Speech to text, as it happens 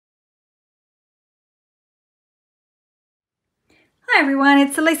Hi everyone,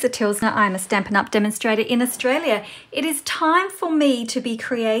 it's Alisa Tilsner. I'm a Stampin' Up! Demonstrator in Australia. It is time for me to be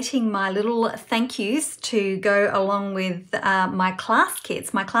creating my little thank yous to go along with my class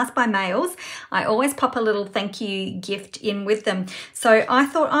kits, my class by mails. I always pop a little thank you gift in with them. So I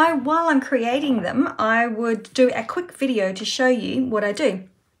thought while I'm creating them, I would do a quick video to show you what I do.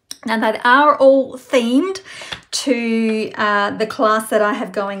 Now they are all themed to the class that I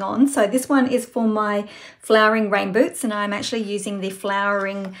have going on. So this one is for my flowering rain boots, and I'm actually using the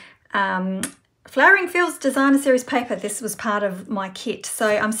Flowering Fields Designer Series paper. This was part of my kit. So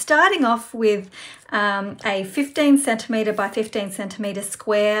I'm starting off with a 15 centimeter by 15 centimeter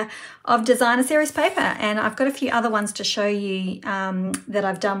square of Designer Series paper, and I've got a few other ones to show you that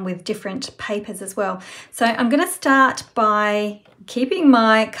I've done with different papers as well. So I'm going to start by keeping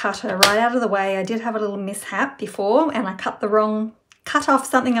my cutter right out of the way. I did have a little mishap before and I cut off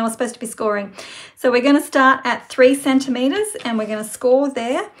something I was supposed to be scoring. So we're going to start at 3 centimeters and we're going to score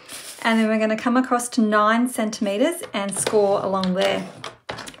there, and then we're going to come across to 9 centimeters and score along there.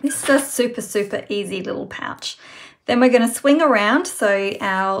 This is a super easy little pouch. Then we're going to swing around, so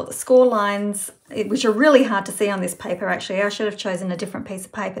our score lines, which are really hard to see on this paper actually, I should have chosen a different piece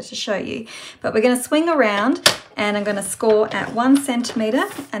of paper to show you, but we're going to swing around and I'm going to score at 1 centimeter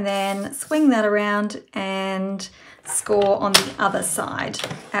and then swing that around and score on the other side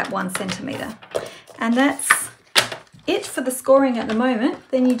at 1 centimeter. And that's it for the scoring at the moment.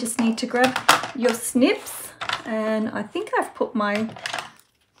 Then you just need to grab your snips, and I think I've put my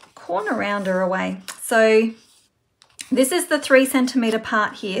corner rounder away. So this is the 3 centimeter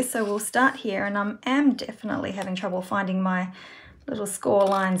part here, so we'll start here, and I am definitely having trouble finding my little score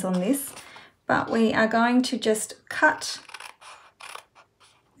lines on this, but we are going to just cut,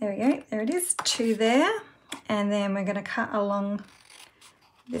 there we go, there it is, 2 there, and then we're going to cut along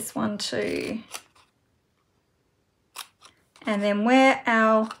this one too. And then where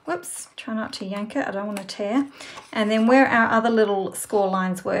our, whoops, try not to yank it, I don't want to tear. And then where our other little score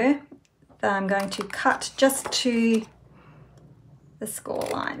lines were, I'm going to cut just to the score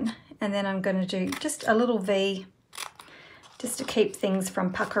line. And then I'm going to do just a little V just to keep things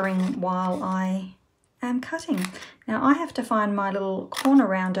from puckering while I am cutting. Now I have to find my little corner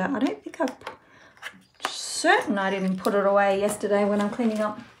rounder. I don't think I'm certain I didn't put it away yesterday when I'm cleaning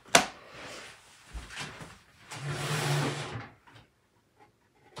up.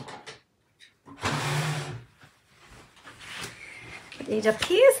 It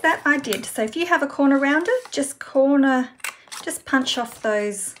appears that I did. So if you have a corner rounder, just punch off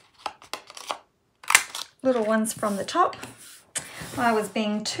those little ones from the top. I was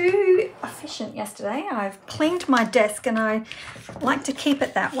being too efficient yesterday. I've cleaned my desk and I like to keep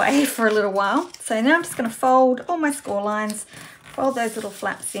it that way for a little while. So now I'm just going to fold all my score lines, fold those little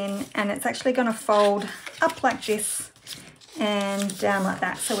flaps in, and it's actually going to fold up like this and down like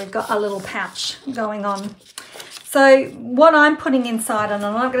that. So we've got a little pouch going on. So what I'm putting inside, and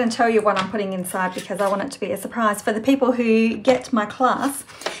I'm not going to tell you what I'm putting inside because I want it to be a surprise for the people who get my class,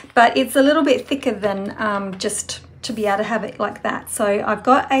 but it's a little bit thicker than just to be able to have it like that. So I've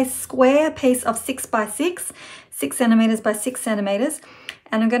got a square piece of 6 by 6, 6 centimeters by 6 centimeters,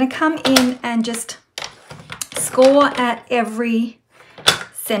 and I'm going to come in and just score at every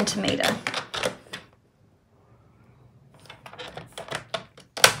centimeter.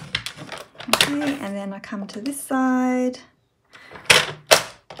 Okay, and then I come to this side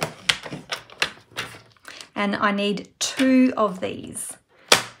and I need 2 of these.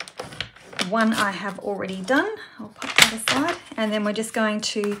 One I have already done, I'll put that aside, and then we're just going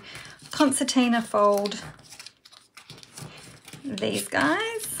to Concertina fold these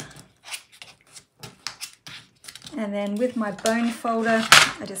guys, and then with my bone folder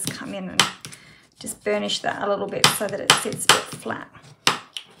I just come in and just burnish that a little bit so that it sits a bit flat.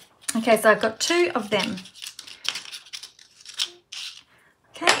 Okay, so I've got 2 of them.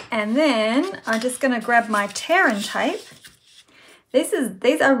 Okay, and then I'm just going to grab my tear and tape.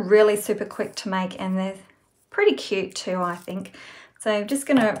 These are really super quick to make, and they're pretty cute too, I think. So I'm just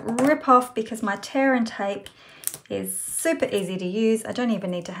going to rip off, because my tear and tape is super easy to use. I don't even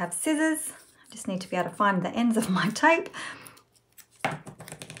need to have scissors. I just need to be able to find the ends of my tape.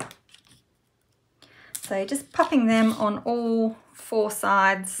 So just popping them on all 4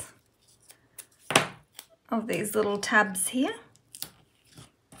 sides of these little tabs here.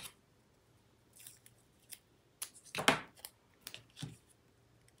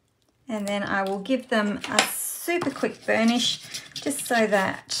 And then I will give them a super quick burnish, just so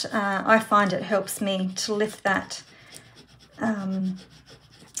that I find it helps me to lift that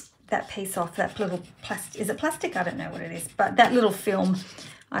that piece off, that little plastic, is it plastic? I don't know what it is, but that little film,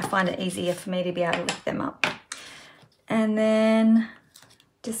 I find it easier for me to be able to lift them up. And then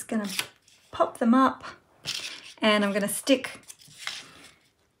just gonna pop them up, and I'm gonna stick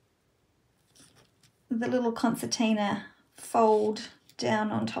the little concertina fold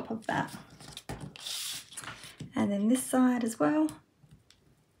down on top of that. And then this side as well.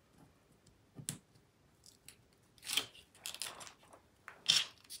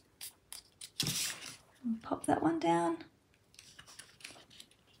 And pop that one down.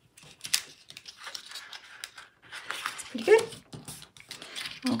 It's pretty good.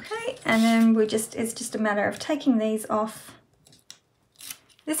 Okay, and then it's just a matter of taking these off.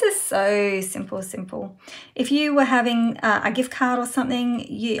 This is so simple. If you were having a gift card or something,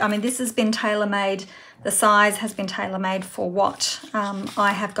 I mean, this has been tailor-made. The size has been tailor-made for what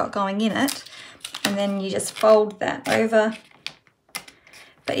I have got going in it. And then you just fold that over.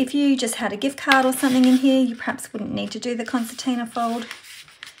 But if you just had a gift card or something in here, you perhaps wouldn't need to do the concertina fold.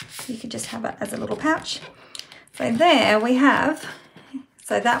 You could just have it as a little pouch. So there we have,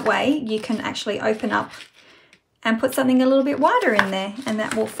 so that way you can actually open up and put something a little bit wider in there, and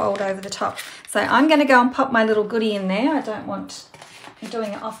that will fold over the top. So I'm going to go and pop my little goodie in there. I don't want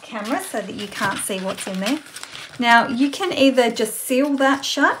doing it off camera so that you can't see what's in there. Now you can either just seal that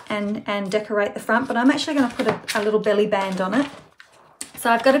shut and decorate the front, but I'm actually going to put a little belly band on it. So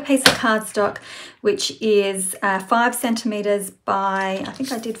I've got a piece of cardstock which is 5 centimeters by, I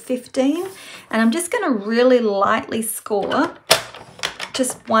think I did 15, and I'm just going to really lightly score.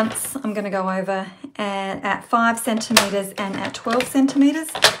 Just once I'm going to go over at 5 centimeters and at 12 centimeters.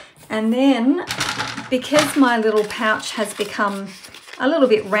 And then because my little pouch has become a little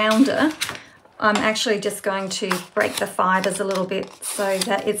bit rounder, I'm actually just going to break the fibers a little bit so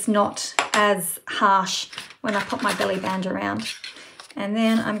that it's not as harsh when I put my belly band around. And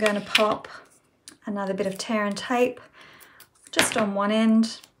then I'm going to pop another bit of tear and tape just on one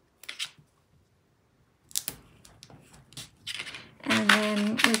end. And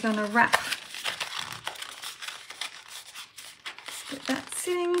then we're going to wrap, get that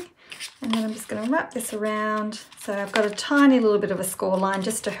sitting, and then I'm just going to wrap this around. So I've got a tiny little bit of a score line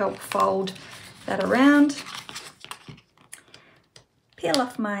just to help fold that around. Peel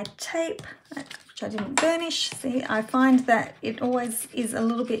off my tape, which I didn't burnish. See, I find that it always is a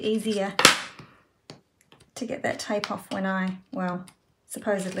little bit easier to get that tape off when well,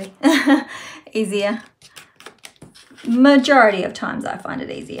 supposedly easier. Majority of times I find it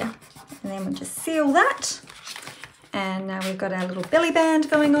easier. And then we'll just seal that. And now we've got our little belly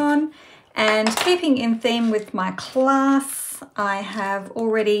band going on. And keeping in theme with my class, I have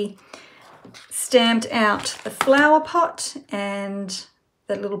already stamped out the flower pot and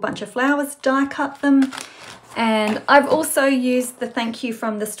the little bunch of flowers, die cut them. And I've also used the thank you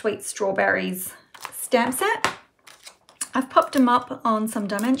from the Sweet Strawberries stamp set. I've popped them up on some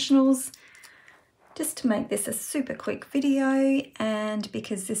dimensionals just to make this a super quick video, and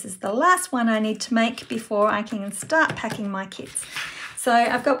because this is the last one I need to make before I can start packing my kits. So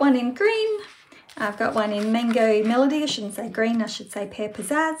I've got one in green, I've got one in Mango Melody, I shouldn't say green, I should say Pear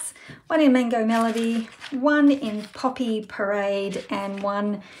Pizzazz, one in Mango Melody, one in Poppy Parade, and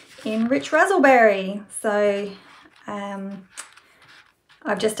one in Rich Razzleberry. So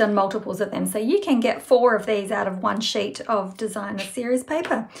I've just done multiples of them. So you can get 4 of these out of one sheet of designer series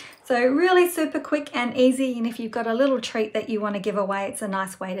paper. So really super quick and easy. And if you've got a little treat that you want to give away, it's a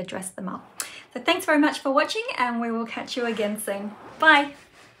nice way to dress them up. So thanks very much for watching, and we will catch you again soon. Bye.